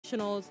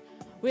nationals.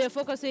 We are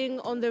focusing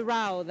on the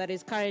row that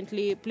is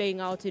currently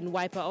playing out in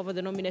Wiper over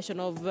the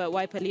nomination of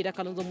Wiper leader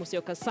Kalonzo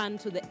Musyoka's son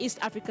to the East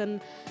African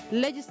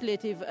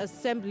Legislative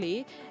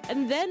Assembly.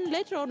 And then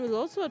later on, we'll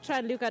also try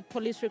and look at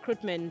police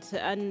recruitment.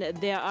 And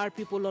there are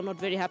people who are not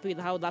very happy with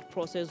how that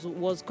process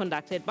was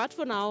conducted. But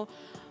for now,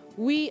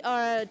 we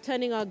are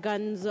turning our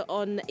guns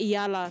on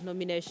EALA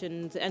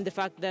nominations and the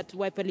fact that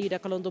Wiper leader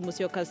Kalonzo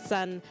Musyoka's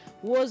son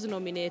was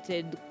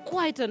nominated.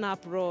 Quite an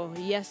uproar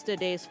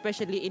yesterday,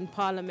 especially in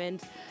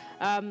Parliament.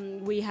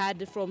 We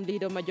had from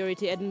Leader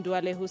Majority Eden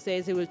Duale, who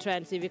says he will try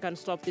and see if he can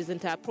stop this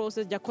entire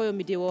process. Jakoyo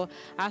Midiwo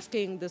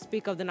asking the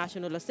Speaker of the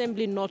National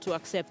Assembly not to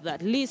accept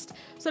that list.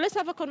 So let's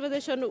have a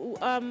conversation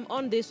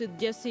on this with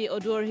Jesse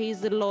Odur.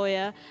 He's a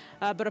lawyer,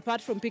 but apart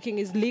from picking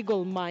his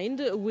legal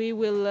mind, we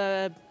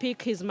will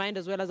pick his mind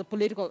as well as a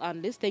political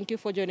analyst. Thank you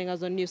for joining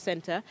us on News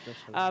Center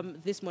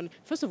this morning.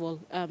 First of all,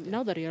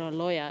 now that you're a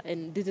lawyer,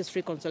 and this is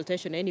free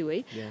consultation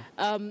anyway,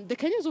 the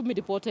Kenyans will be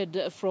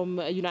deported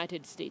from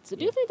United States.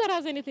 Do you think that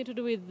has anything to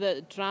do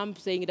with Trump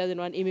saying he doesn't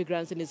want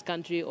immigrants in his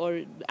country,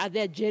 or are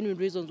there genuine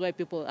reasons why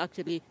people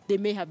actually, they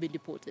may have been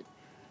deported?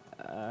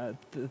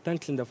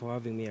 Thanks, Linda, for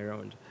having me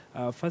around.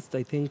 First,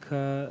 I think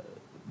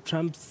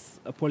Trump's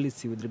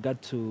policy with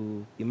regard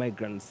to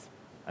immigrants,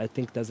 I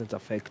think, doesn't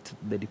affect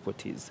the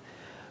deportees.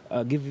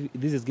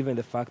 This is given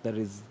the fact that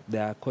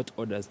there are court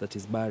orders that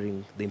is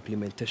barring the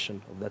implementation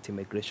of that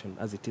immigration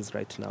as it is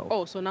right now.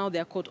 Oh, so now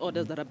there are court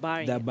orders that are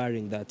barring They're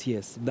barring that,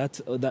 yes.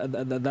 That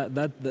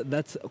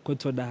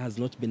court order has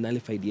not been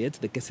nullified yet.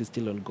 The case is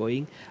still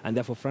ongoing, and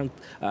therefore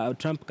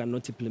Trump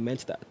cannot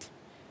implement that.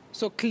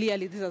 So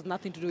clearly this has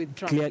nothing to do with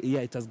Trump. Yeah,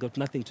 it has got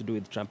nothing to do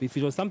with Trump. If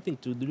it was something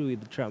to do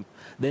with Trump,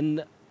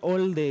 then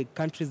all the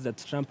countries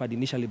that Trump had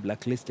initially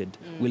blacklisted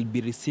will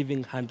be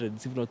receiving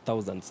hundreds, if not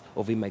thousands,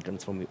 of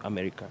immigrants from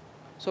America.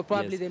 So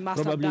probably they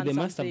must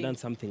have done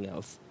something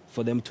else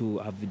for them to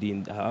have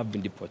been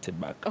deported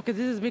back. Okay,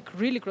 this is me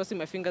really crossing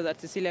my fingers that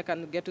Cecilia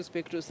can get to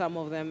speak to some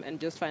of them and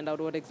just find out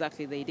what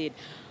exactly they did.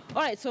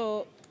 All right,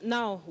 so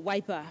now,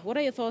 Wiper, what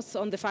are your thoughts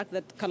on the fact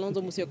that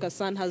Kalonzo Musyoka's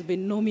son has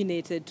been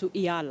nominated to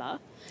EALA?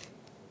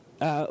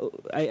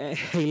 I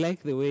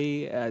like the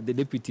way the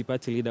deputy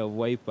party leader of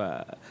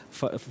Wiper,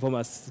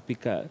 former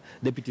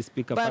deputy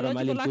speaker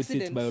Paramalin puts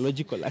it,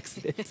 biological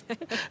accident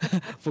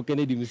for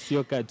Kennedy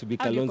Musyoka to be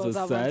Kalonzo's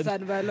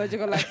son.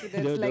 Biological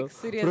accident, like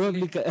seriously.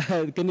 Probably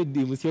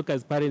Kennedy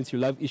Musyoka's parents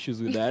will have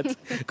issues with that,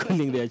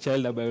 calling their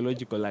child a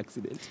biological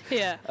accident.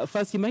 Yeah.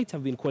 First, he might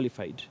have been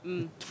qualified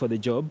for the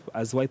job.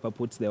 As Wiper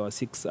puts, there were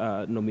 6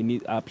 nominee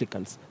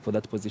applicants for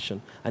that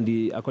position, and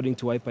according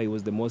to Wiper, he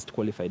was the most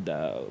qualified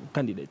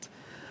candidate.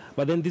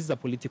 But then this is a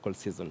political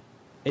season.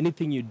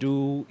 Anything you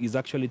do is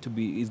actually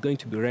going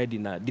to be read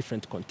in a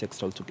different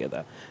context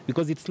altogether.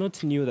 Because it's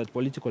not new that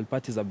political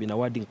parties have been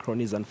awarding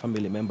cronies and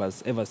family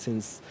members ever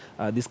since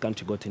this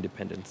country got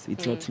independence.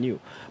 It's not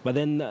new. But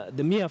then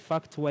the mere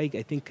fact why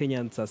I think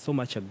Kenyans are so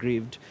much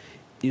aggrieved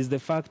is the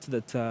fact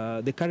that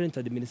the current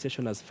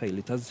administration has failed.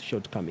 It has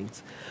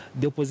shortcomings.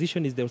 The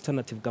opposition is the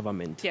alternative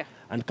government,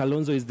 and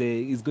Kalonzo is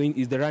the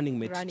running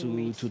mate to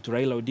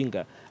Raila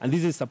Odinga. And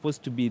this is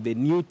supposed to be the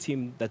new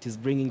team that is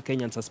bringing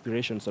Kenyans'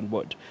 aspirations on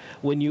board.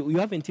 When you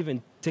haven't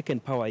even taken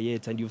power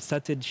yet, and you've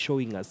started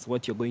showing us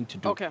what you're going to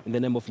do in the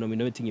name of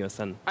nominating your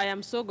son. I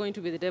am so going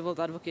to be the devil's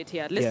advocate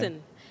here.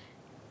 Listen,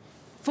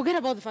 forget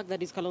about the fact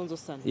that he's Kalonzo's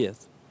son.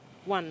 Yes.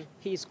 1,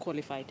 he is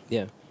qualified.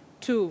 Yeah.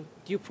 2,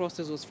 due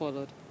process was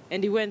followed.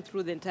 And he went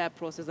through the entire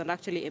process and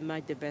actually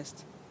emerged the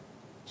best.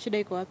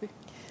 Shida iko wapi?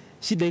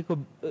 Shida iko,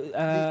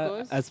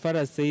 as far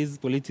as says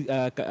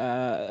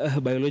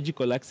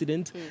biological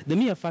accident, the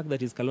mere fact that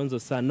he's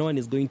Kalonzo's son, no one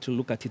is going to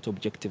look at it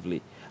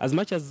objectively. As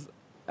much as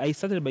I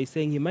started by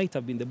saying he might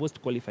have been the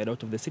most qualified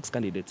out of the 6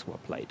 candidates who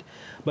applied.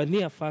 But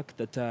mere fact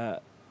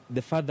that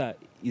the father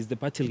is the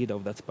party leader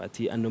of that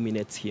party and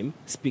nominates him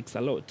speaks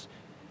a lot.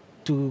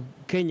 To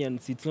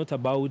Kenyans, it's not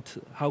about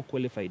how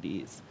qualified he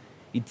is.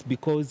 It's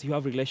because you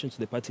have relations to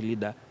the party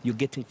leader, you're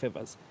getting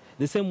favors.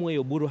 The same way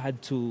Oburu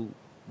had to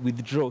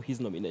withdraw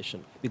his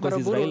nomination. Because but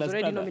Oburu was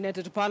already brother.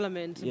 Nominated to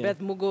Parliament. Beth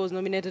Mugo was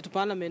nominated to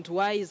Parliament.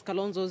 Why is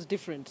Kalonzo's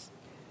different?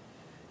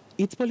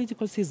 It's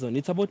political season.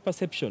 It's about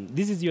perception.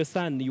 This is your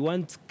son. You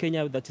want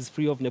Kenya that is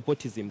free of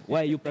nepotism.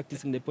 Why are you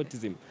practicing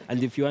nepotism?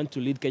 And if you want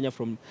to lead Kenya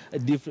from a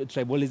different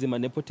tribalism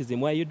and nepotism,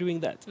 why are you doing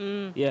that?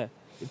 Yeah.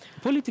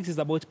 Politics is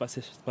about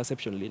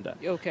perception, Linda.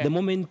 Okay. The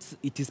moment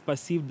it is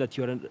perceived that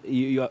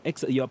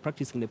you are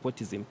practicing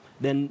nepotism,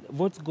 then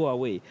votes go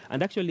away.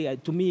 And actually,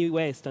 to me,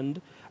 where I stand,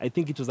 I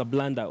think it was a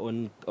blunder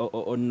on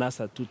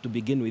NASA to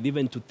begin with,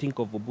 even to think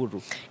of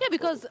Oburu. Yeah,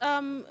 because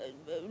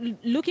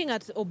looking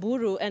at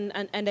Oburu, and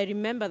I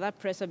remember that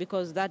presser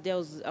because that day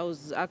I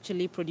was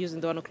actually producing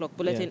the 1 o'clock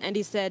bulletin, and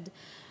he said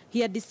he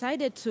had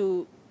decided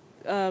to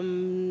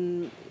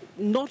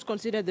not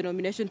consider the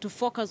nomination to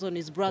focus on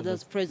his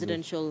brother's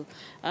presidential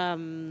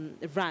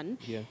run.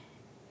 Yeah.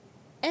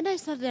 And I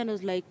sat there and I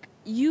was like,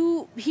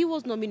 he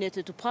was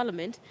nominated to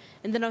Parliament,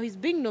 and then now he's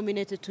being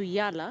nominated to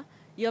EALA.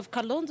 You have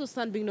Kalonzo's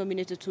son being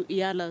nominated to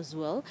EALA as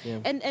well. Yeah.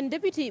 And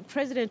Deputy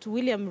President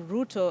William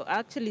Ruto,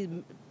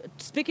 actually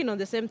speaking on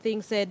the same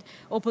thing, said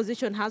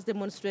opposition has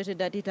demonstrated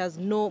that it has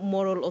no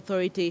moral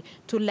authority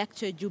to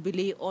lecture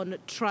Jubilee on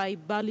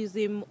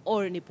tribalism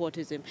or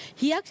nepotism.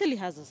 He actually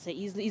has a say.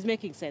 He's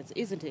making sense,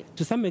 isn't he?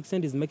 To some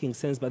extent, it's making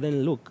sense. But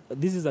then look,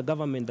 this is a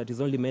government that is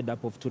only made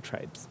up of 2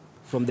 tribes.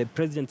 From the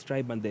president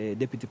tribe and the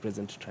deputy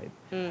president tribe.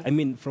 I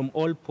mean, from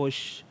all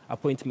posh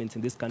appointments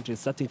in this country,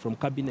 starting from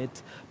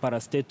cabinet,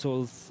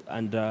 parastatals,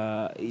 and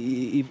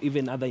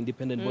even other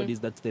independent bodies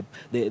that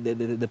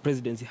the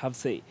presidency have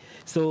say.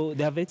 So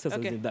they have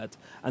exercised in that.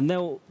 And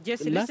now,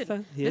 Jesse,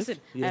 listen. Yes.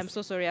 I'm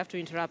so sorry, I have to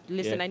interrupt.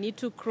 Listen, Yeah. I need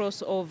to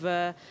cross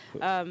over.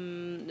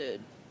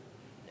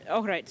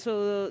 All right,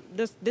 so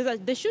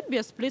there should be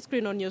a split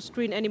screen on your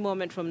screen any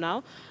moment from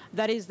now.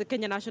 That is the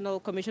Kenya National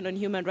Commission on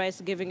Human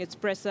Rights giving its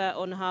presser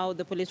on how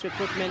the police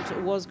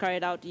recruitment was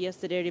carried out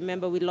yesterday.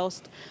 Remember, we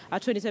lost a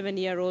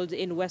 27-year-old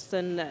in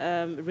Western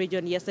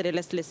region yesterday.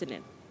 Let's listen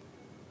in.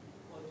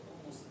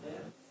 Almost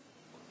there.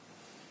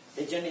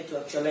 The journey to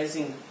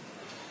actualizing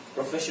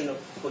professional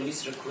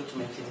police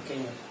recruitment in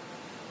Kenya.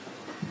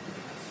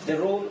 The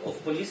role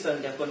of police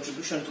and their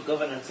contribution to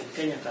governance in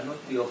Kenya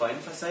cannot be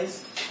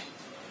overemphasized.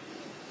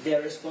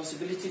 Their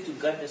responsibility to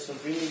guard the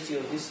sovereignty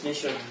of this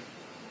nation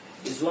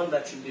is one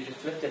that should be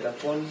reflected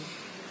upon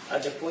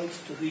at the point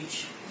to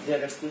which their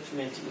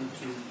recruitment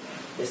into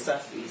the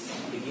service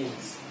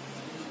begins.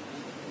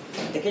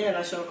 The Kenya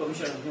National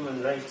Commission on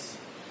Human Rights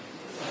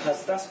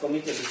has thus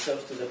committed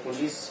itself to the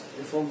police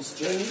reforms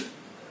journey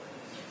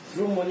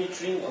through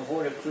monitoring of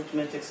all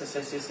recruitment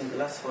exercises in the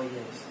last 4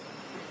 years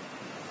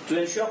to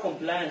ensure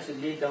compliance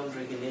with laid down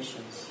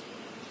regulations.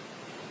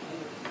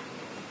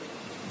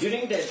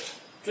 During the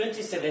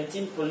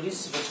 2017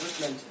 police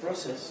recruitment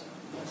process,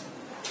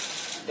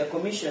 the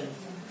Commission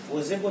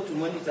was able to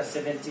monitor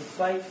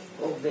 75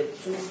 of the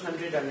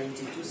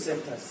 292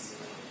 centers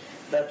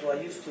that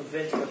were used to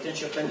vet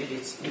potential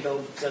candidates in the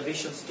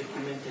observations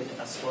documented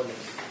as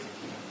follows.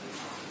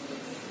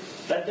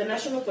 That the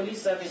National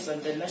Police Service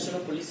and the National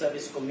Police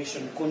Service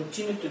Commission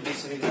continue to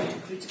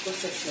disregard critical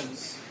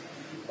sections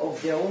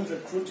of their own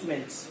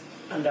recruitment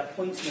and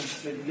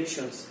appointment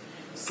regulations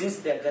since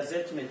their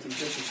gazettement in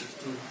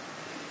 2015.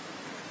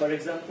 For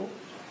example,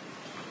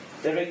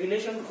 the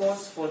regulation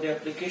calls for the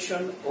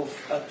application of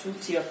a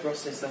 2-tier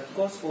process that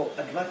calls for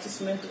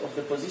advertisement of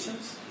the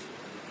positions,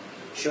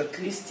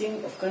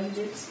 shortlisting of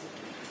candidates,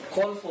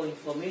 call for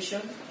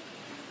information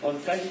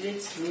on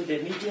candidates through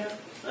the media,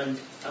 and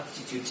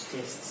aptitude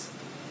tests.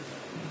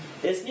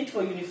 There's need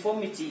for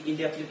uniformity in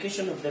the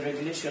application of the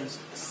regulations,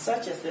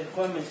 such as the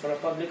requirement for a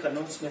public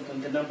announcement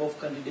on the number of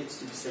candidates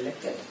to be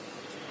selected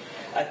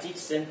at each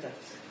center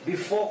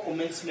before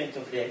commencement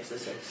of the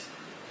exercise.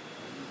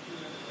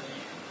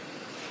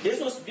 This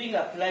was being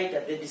applied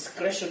at the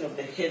discretion of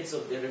the heads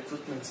of the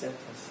recruitment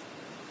centers.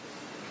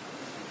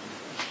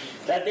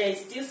 That there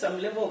is still some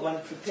level of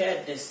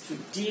unpreparedness to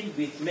deal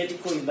with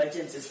medical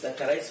emergencies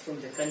that arise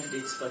from the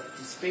candidates'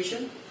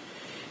 participation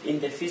in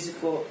the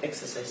physical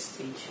exercise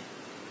stage.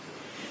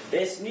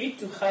 There is need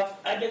to have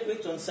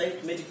adequate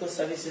on-site medical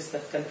services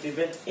that can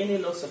prevent any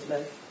loss of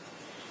life,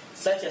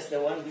 such as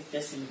the one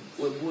witnessed in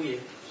Webuye,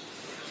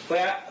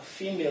 where a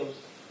female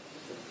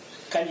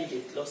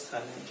candidate lost her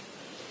life.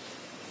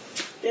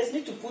 There's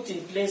need to put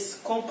in place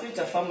concrete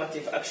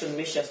affirmative action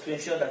measures to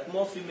ensure that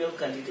more female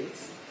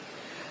candidates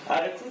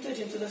are recruited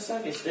into the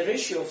service. The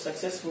ratio of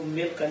successful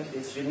male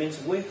candidates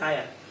remains way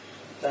higher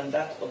than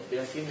that of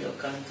their female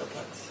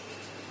counterparts.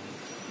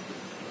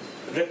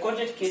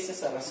 Recorded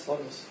cases are as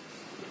follows.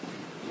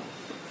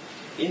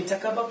 In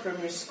Takaba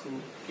Primary School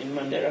in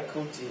Mandera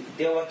County,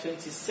 there were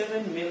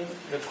 27 male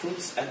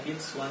recruits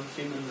against 1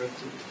 female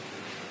recruit.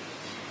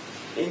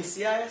 In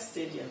Siaya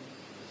Stadium,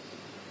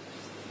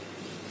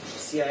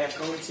 Siaya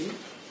County,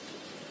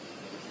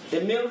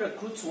 the male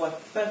recruits were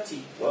 30,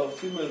 while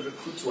female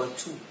recruits were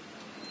 2.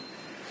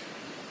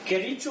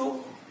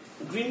 Kericho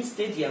Green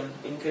Stadium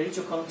in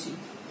Kericho County,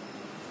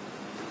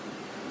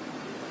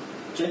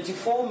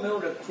 24 male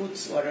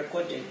recruits were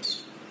recorded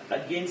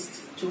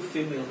against 2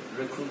 female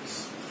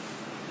recruits.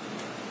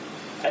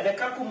 At the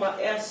Kakuma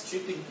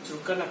airstrip in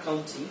Turkana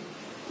County,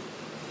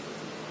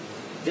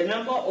 the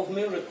number of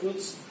male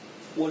recruits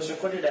was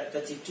recorded at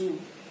 32,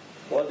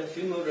 while the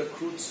female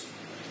recruits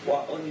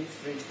were only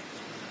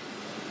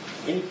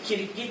 3. In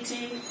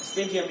Kirigiti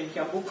Stadium in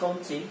Kiambu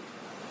County,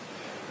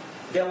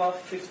 there were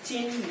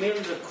 15 male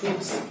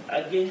recruits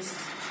against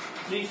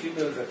 3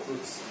 female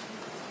recruits.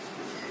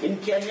 In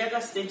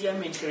Kianyaga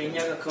Stadium in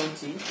Kirinyaga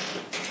County,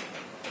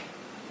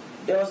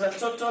 there was a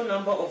total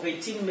number of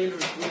 18 male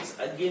recruits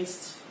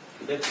against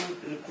the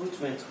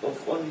recruitment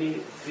of only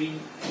 3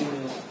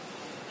 female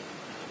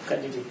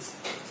candidates.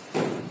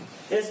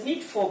 There's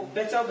need for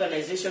better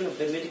organization of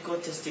the medical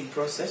testing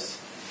process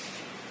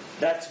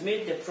that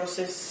made the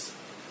process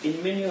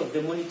in many of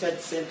the monitored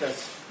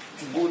centers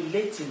to go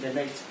late in the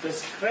night.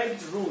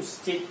 Prescribed rules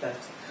state that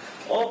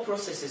all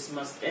processes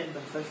must end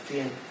by 5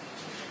 p.m.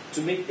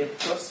 to make the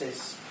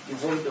process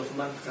devoid of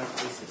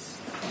malpractices.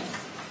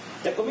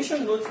 The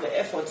Commission notes the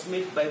efforts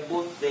made by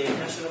both the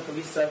National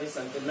Police Service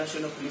and the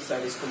National Police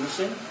Service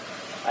Commission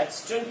at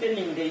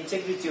strengthening the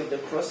integrity of the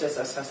process,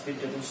 as has been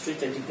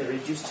demonstrated in the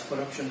reduced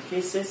corruption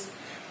cases,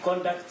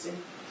 conduct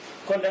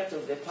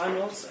of the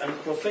panels, and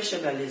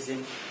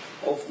professionalism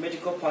of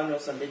medical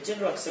panels, and the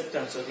general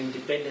acceptance of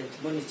independent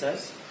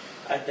monitors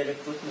at the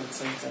recruitment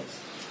centers.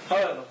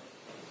 However,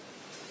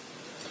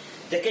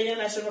 the Kenya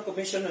National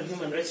Commission on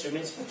Human Rights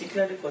remains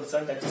particularly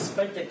concerned that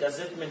despite the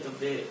gazettement of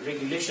the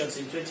regulations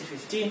in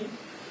 2015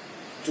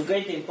 to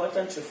guide the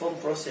important reform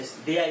process,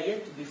 they are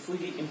yet to be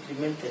fully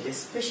implemented,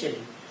 especially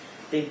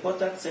the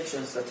important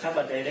sections that have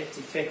a direct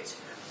effect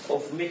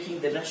of making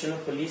the National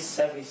Police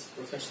Service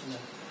professional.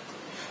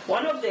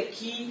 One of the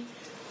key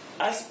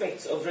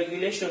aspects of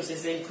regulations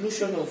is the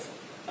inclusion of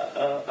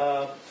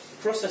a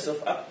process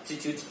of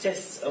aptitude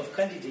tests of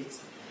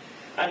candidates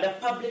and a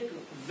public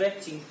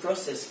vetting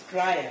process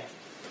prior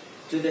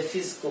to the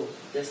physical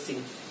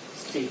testing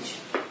stage.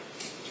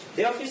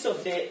 The Office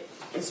of the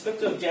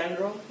Inspector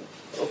General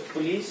of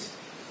Police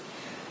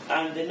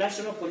and the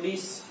National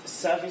Police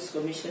Service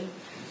Commission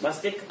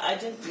must take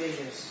urgent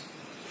measures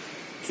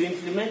to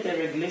implement the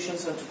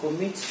regulations and to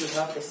commit to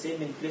have the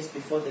same in place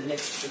before the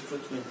next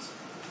recruitment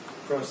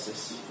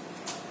process.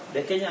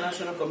 The Kenya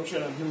National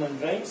Commission on Human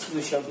Rights,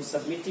 we shall be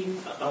submitting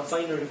a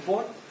final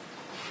report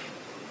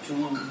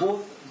to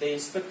both the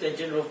Inspector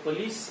General of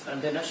Police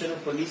and the National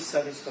Police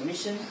Service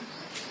Commission,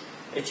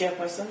 a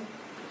chairperson,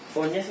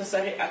 for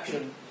necessary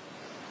action,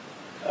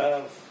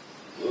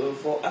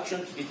 for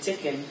action to be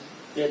taken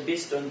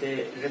based on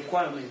the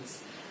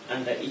requirements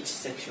under each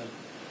section.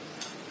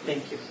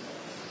 Thank you.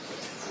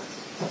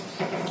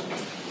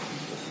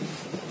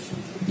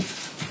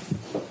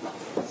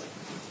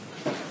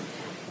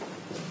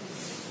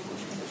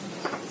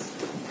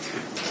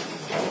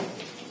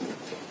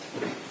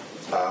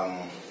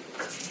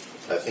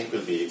 I think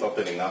we'll be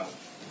opening up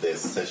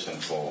this session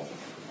for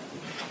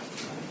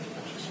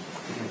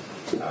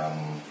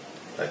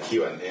a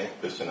Q&A,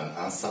 question and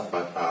answer,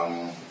 but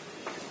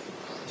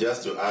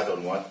just to add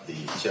on what the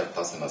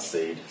chairperson has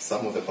said,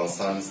 some of the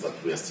concerns that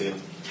we are still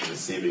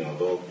receiving,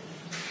 although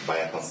by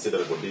a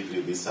considerable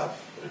degree these have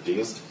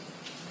reduced,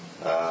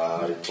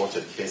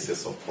 reported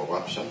cases of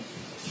corruption.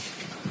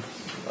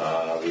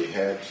 We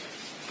had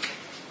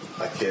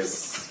a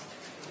case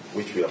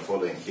which we are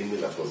following keenly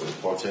that was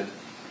reported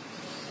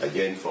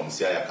again from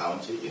Siaya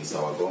County in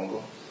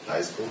Sawagongo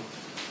High School,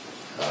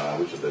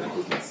 which was the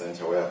recruitment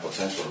center where a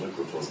potential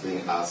recruit was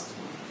being asked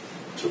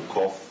to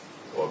cough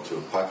or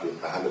to part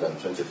with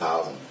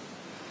 120,000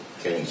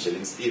 Kenyan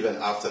shillings, even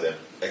after the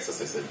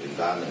exercise had been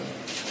done.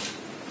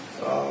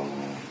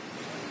 And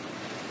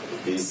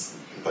this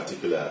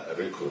particular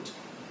recruit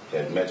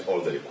had met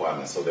all the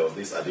requirements. So there was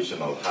this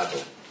additional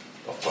hurdle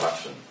of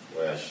corruption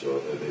where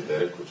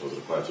the recruit was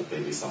required to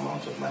pay this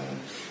amount of money.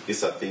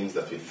 These are things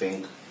that we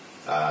think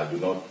do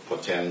not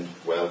portend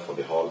well for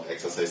the whole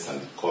exercise, and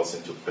it calls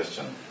into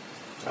question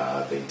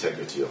the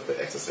integrity of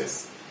the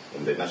exercise.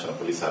 And the National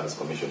Police Service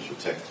Commission should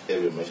take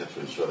every measure to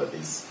ensure that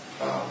these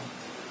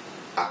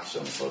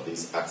actions or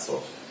these acts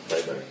of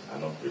bribery are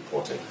not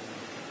reported.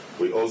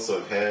 We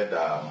also had,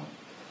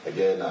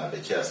 again, the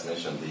chair has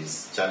mentioned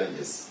these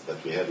challenges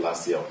that we had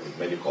last year with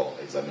medical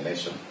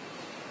examination.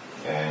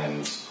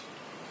 And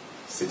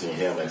sitting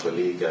here, my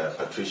colleague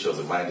Patricia was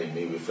reminding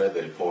me, we've read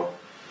the report.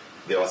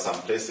 There were some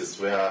places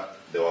where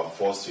they were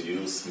forced to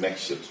use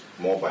makeshift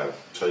mobile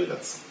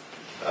toilets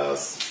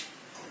as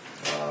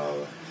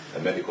a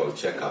medical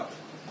checkup,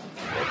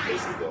 or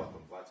places they were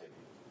converted.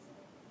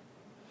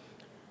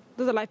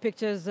 Those are live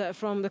pictures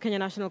from the Kenya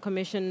National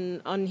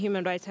Commission on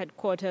Human Rights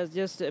headquarters,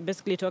 just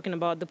basically talking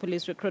about the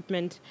police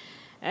recruitment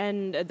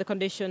and the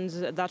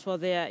conditions that were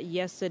there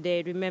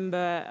yesterday.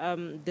 Remember,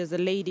 there's a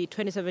lady,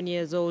 27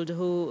 years old,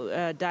 who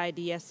died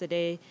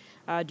yesterday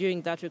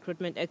during that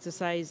recruitment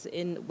exercise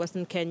in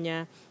Western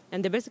Kenya.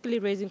 And they're basically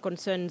raising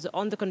concerns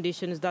on the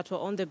conditions that were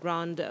on the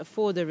ground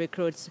for the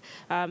recruits,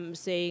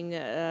 saying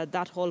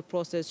that whole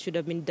process should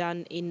have been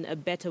done in a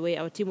better way.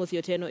 Our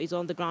Timothy Otieno is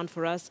on the ground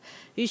for us.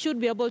 He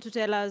should be able to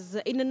tell us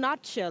in a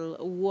nutshell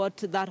what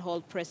that whole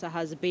presser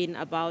has been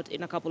about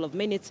in a couple of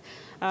minutes.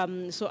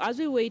 So as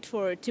we wait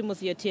for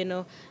Timothy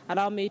Otieno,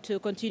 allow me to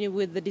continue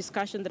with the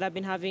discussion that I've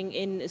been having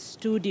in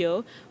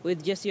studio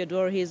with Jesse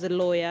Odoro. He's a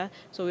lawyer,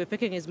 so we're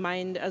picking his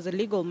mind as a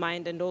legal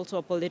mind and also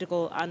a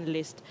political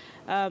analyst.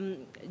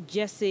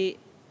 Jesse,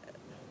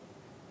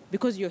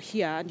 because you're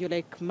here and you're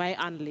like my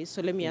analyst,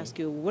 so let me ask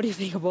you, what do you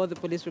think about the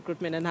police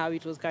recruitment and how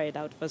it was carried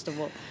out, first of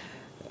all?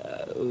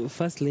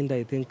 First, Linda,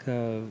 I think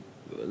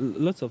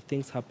lots of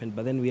things happened,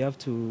 but then we have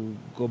to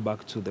go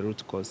back to the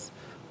root cause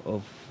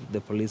of the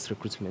police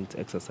recruitment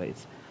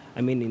exercise. I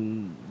mean,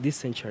 in this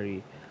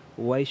century,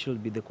 why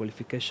should be the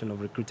qualification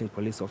of recruiting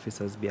police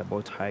officers be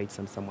about heights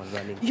and someone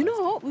running fast? You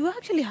know, we were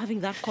actually having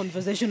that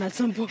conversation at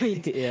some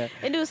point. Yeah.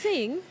 And they were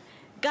saying,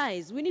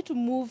 guys, we need to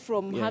move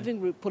from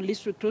having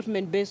police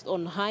recruitment based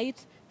on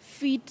height,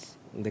 feet,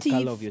 the teeth,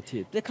 color of your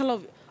teeth. The color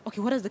of... Okay,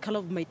 what does the color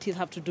of my teeth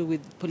have to do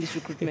with police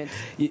recruitment?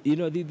 You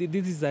know,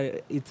 this is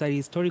it's a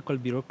historical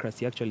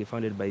bureaucracy actually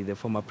founded by the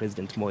former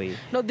President Moi.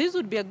 No, this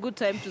would be a good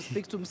time to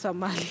speak to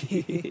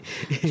Msamali.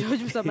 George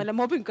Msamali. I'm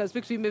hoping you can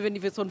speak to him even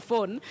if it's on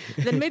phone.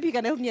 Then maybe he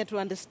can help me to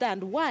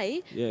understand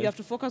why you have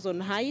to focus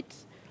on height,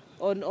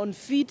 on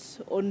feet,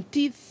 on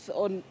teeth,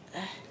 on...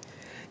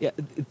 Yeah,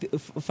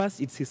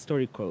 first it's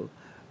historical.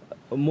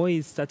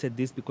 Moi started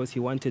this because he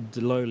wanted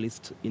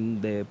loyalists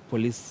in the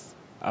police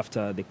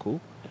after the coup.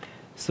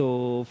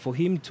 So for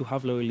him to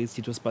have loyalists,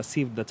 it was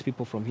perceived that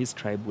people from his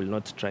tribe will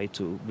not try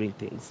to bring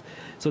things.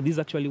 So this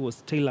actually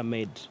was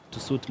tailor-made to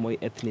suit Moi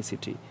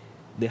ethnicity.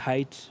 The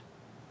height,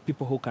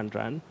 people who can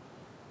run,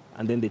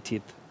 and then the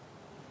teeth.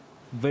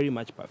 Very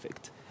much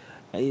perfect.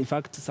 In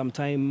fact, some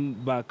time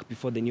back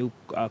before the new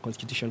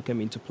constitution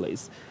came into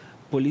place,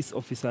 police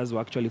officers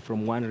were actually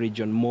from one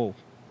region more.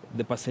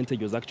 The percentage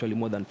was actually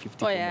more than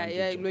 50. Oh,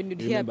 yeah. When you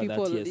hear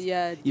people, that,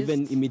 yes.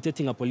 Even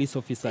imitating a police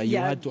officer, you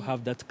had to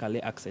have that Calais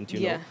accent,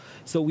 you know.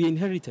 So we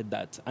inherited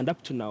that. And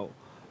up to now,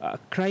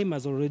 crime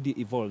has already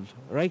evolved.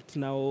 Right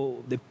now,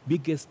 the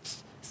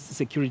biggest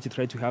security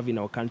threat we have in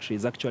our country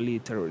is actually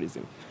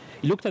terrorism.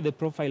 You looked at the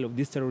profile of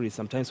these terrorists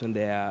sometimes when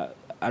they are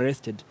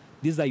arrested.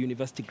 These are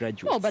university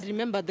graduates. Oh, but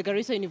remember the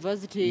Garissa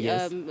University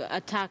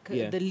attack,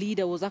 the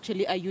leader was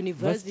actually a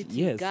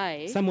university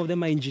guy. Some of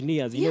them are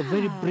engineers, you know,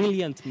 very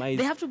brilliant minds.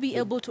 They have to be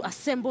able to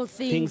assemble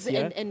things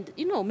and,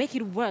 you know, make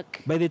it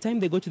work. By the time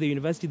they go to the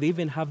university, they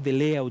even have the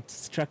layout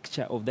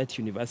structure of that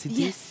university.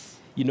 Yes.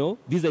 You know,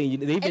 they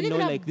even know,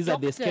 like, these are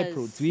the escape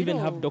routes. We even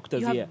have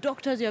doctors here. You have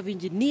doctors, you have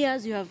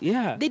engineers, you have...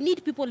 Yeah. They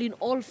need people in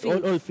all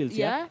fields. All fields,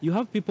 yeah. You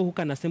have people who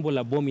can assemble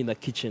a bomb in the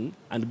kitchen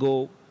and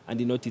go and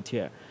denote it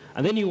here.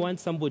 And then you want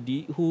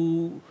somebody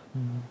who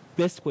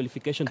best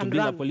qualification to be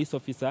a police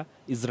officer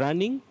is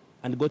running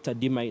and got a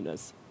D-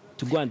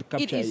 to go and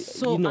capture. It is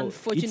so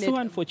unfortunate. It's so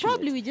unfortunate.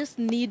 Probably we just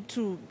need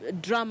to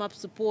drum up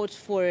support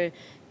for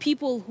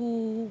people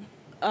who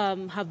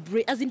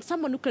as in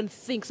someone who can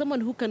think,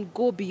 someone who can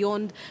go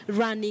beyond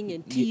running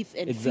and teeth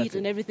and feet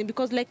and everything.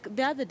 Because like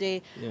the other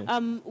day,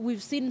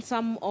 we've seen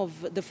some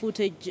of the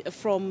footage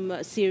from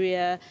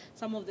Syria,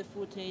 some of the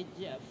footage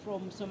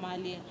from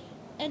Somalia.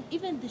 And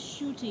even the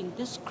shooting,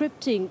 the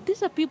scripting,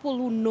 these are people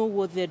who know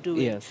what they're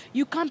doing. Yes.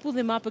 You can't put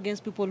them up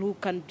against people who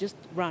can just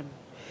run.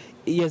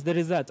 Yes, there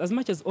is that. As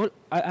much as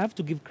I have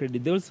to give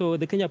credit. They also,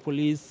 the Kenya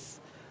police,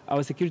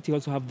 our security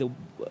also have the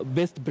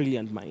best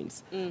brilliant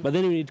minds. But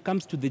then when it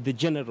comes to the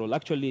general,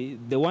 actually,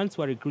 the ones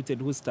who are recruited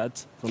who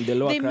start from the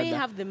lower They may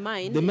have the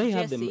mind, they may Jesse,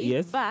 have them,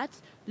 yes. But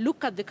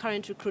look at the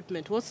current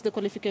recruitment. What's the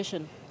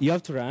qualification? You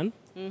have to run.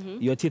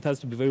 Your teeth has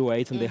to be very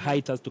white and the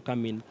height has to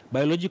come in.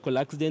 Biological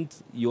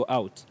accident, you're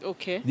out.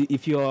 Okay.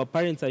 If your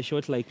parents are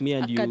short like me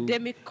and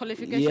academic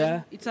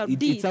qualification, it's a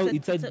D.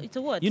 It's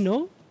a what? You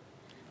know?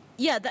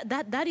 Yeah,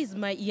 that is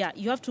my,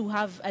 you have to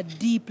have a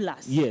D+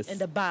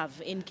 and above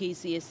in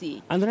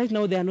KCSE. And right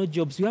now there are no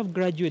jobs. You have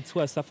graduates who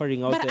are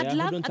suffering out there who don't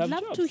have jobs. I'd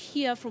love to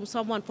hear from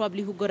someone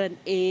probably who got an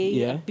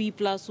A, a B+,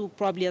 who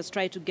probably has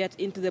tried to get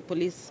into the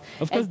police.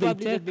 Of course,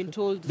 they've been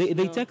told.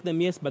 They take them,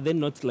 yes, but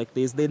then not like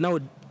this. They now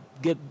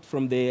get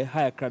from the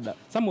higher cadre.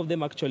 Some of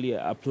them actually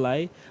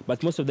apply,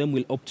 but most of them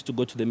will opt to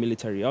go to the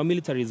military. Our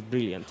military is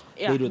brilliant.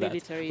 Yeah, they do that.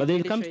 But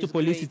then it comes to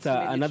police, it's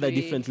another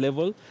different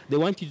level. They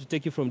want you to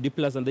take you from D+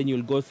 and then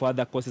you'll go for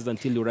other courses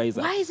until you rise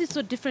up. Why is it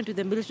so different with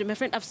the military? My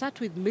friend, I've sat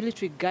with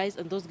military guys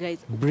and those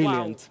guys,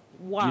 brilliant.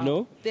 Wow. You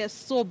know? They're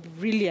so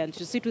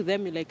brilliant. You sit with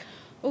them, you're like,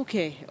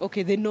 okay,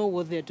 they know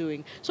what they're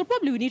doing. So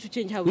probably we need to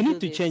change how we do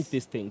this. We need to change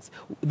these things.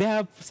 There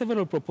are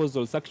several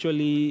proposals.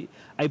 Actually,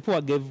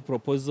 IPOA gave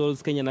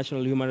proposals, Kenya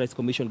National Human Rights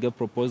Commission gave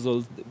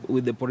proposals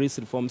with the police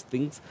reforms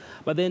things.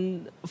 But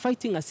then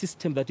fighting a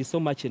system that is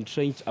so much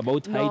entrenched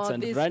about heights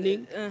and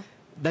running,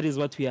 that is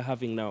what we are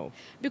having now.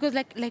 Because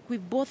like we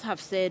both have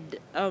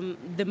said,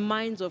 the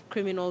minds of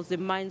criminals, the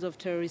minds of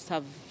terrorists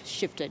have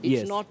shifted.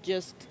 It's not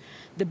just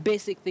the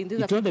basic thing. These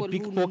it's are not the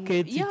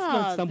pickpockets. It's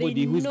not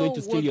somebody who's going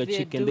to steal your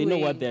chicken. They know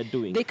what they're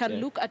doing. They can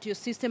look at your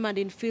system and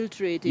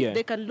infiltrate it.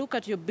 They can look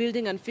at your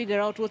building and figure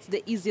out what's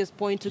the easiest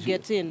point to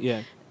get in.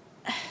 Yeah.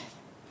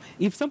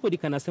 If somebody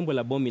can assemble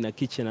a bomb in a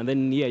kitchen and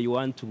then you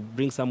want to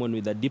bring someone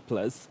with a D+,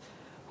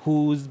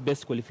 whose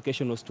best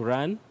qualification was to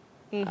run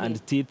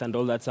and teeth and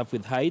all that stuff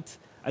with height,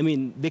 I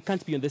mean, they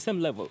can't be on the same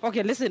level.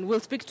 Okay, listen,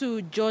 we'll speak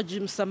to George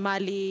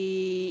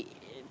Msamali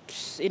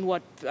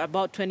in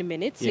about 20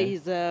 minutes.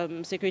 He's a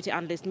security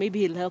analyst. Maybe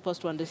he'll help us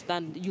to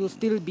understand. You'll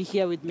still be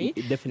here with me.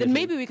 Definitely. Then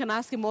maybe we can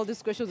ask him all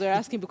these questions they're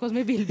asking because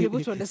maybe he'll be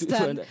able to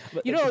understand.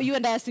 You know, you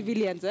and I are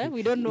civilians.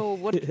 We don't know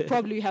what,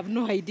 probably we have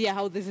no idea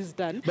how this is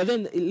done. But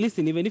then,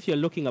 listen, even if you're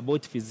looking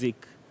about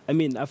physique, I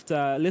mean,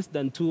 after less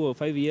than 2 or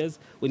 5 years,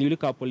 when you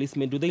look at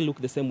policemen, do they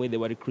look the same way they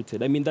were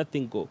recruited? I mean, that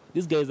thing go.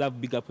 These guys have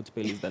bigger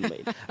potbellies than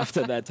mine.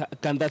 After that,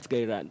 can that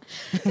guy run?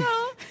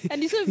 No.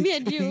 And you said me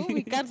and you,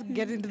 we can't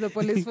get into the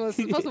police force.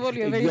 First of all,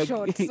 you're very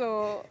short.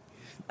 So,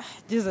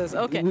 Jesus,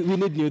 okay. We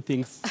need new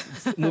things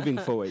moving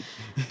forward.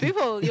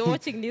 People, you're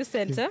watching News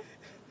Center.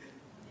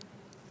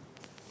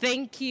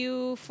 Thank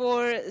you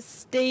for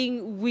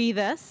staying with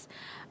us.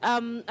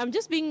 I'm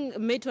just being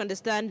made to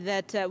understand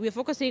that we're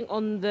focusing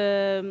on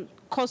the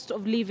cost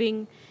of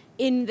living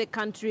in the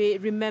country.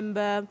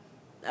 Remember,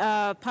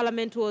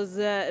 Parliament was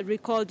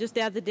recalled just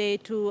the other day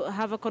to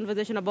have a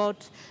conversation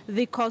about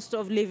the cost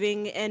of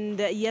living, and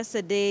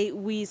yesterday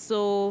we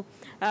saw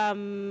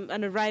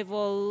an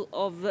arrival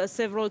of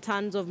several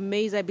tons of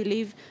maize, I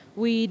believe.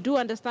 We do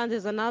understand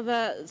there's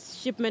another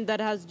shipment that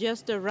has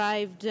just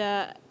arrived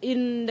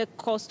in the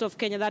coast of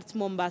Kenya, that's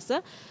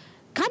Mombasa.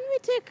 Can we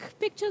take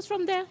pictures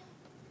from there?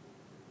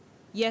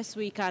 Yes,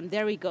 we can.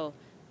 There we go.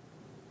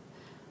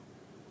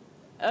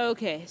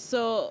 Okay,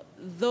 so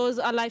those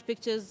are live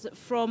pictures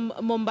from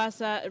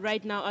Mombasa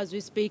right now as we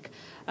speak.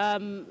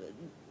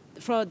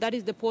 That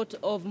is the port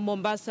of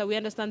Mombasa. We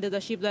understand there's a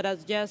ship that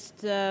has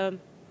just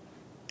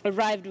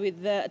arrived with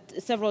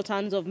several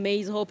tons of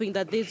maize, hoping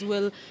that this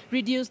will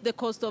reduce the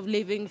cost of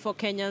living for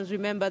Kenyans.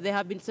 Remember, there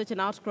have been such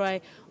an outcry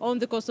on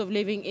the cost of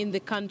living in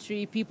the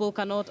country. People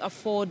cannot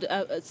afford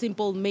a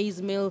simple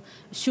maize meal.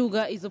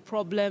 Sugar is a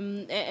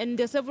problem. And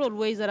there are several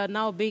ways that are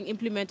now being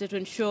implemented to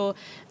ensure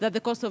that the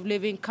cost of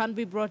living can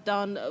be brought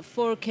down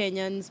for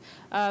Kenyans.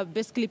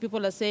 Basically,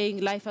 people are saying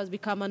life has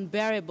become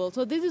unbearable.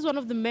 So this is one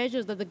of the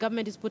measures that the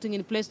government is putting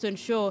in place to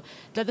ensure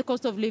that the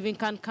cost of living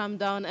can come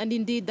down and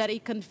indeed that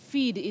it can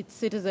feed its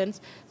citizens.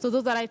 So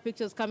those are live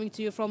pictures coming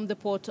to you from the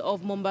port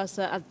of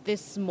Mombasa at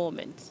this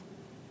moment.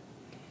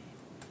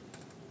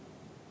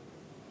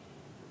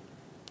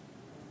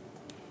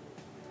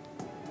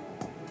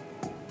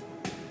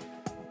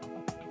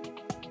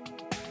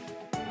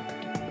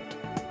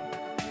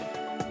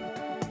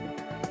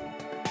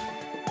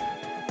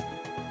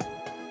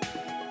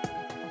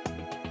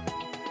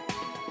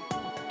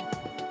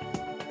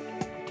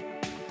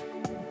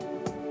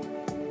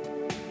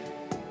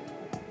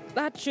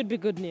 That should be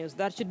good news.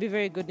 That should be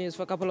very good news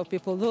for a couple of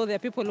people. Though there are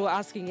people who were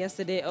asking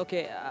yesterday,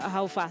 okay,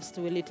 how fast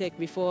will it take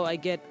before I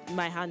get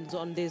my hands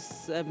on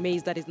this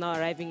maize that is now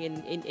arriving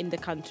in the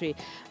country?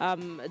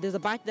 There's a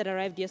batch that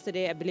arrived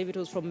yesterday. I believe it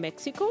was from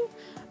Mexico.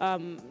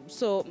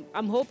 So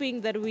I'm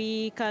hoping that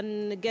we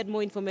can get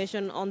more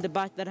information on the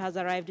batch that has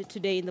arrived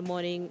today in the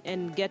morning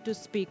and get to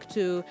speak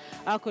to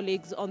our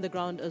colleagues on the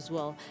ground as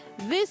well.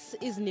 This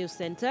is News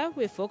Center.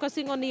 We're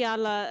focusing on the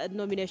EALA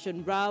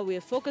nomination row.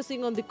 We're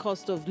focusing on the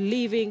cost of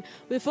living.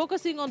 We're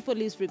focusing on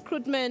police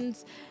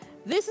recruitment.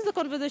 This is a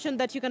conversation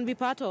that you can be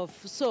part of.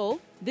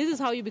 So this is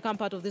how you become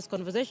part of this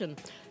conversation.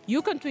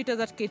 You can tweet us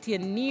at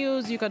KTN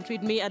News. You can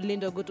tweet me at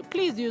Lindo Gutu.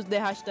 Please use the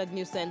hashtag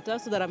News Center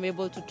so that I'm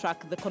able to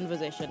track the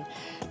conversation.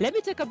 Let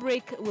me take a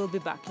break. We'll be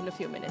back in a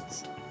few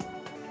minutes.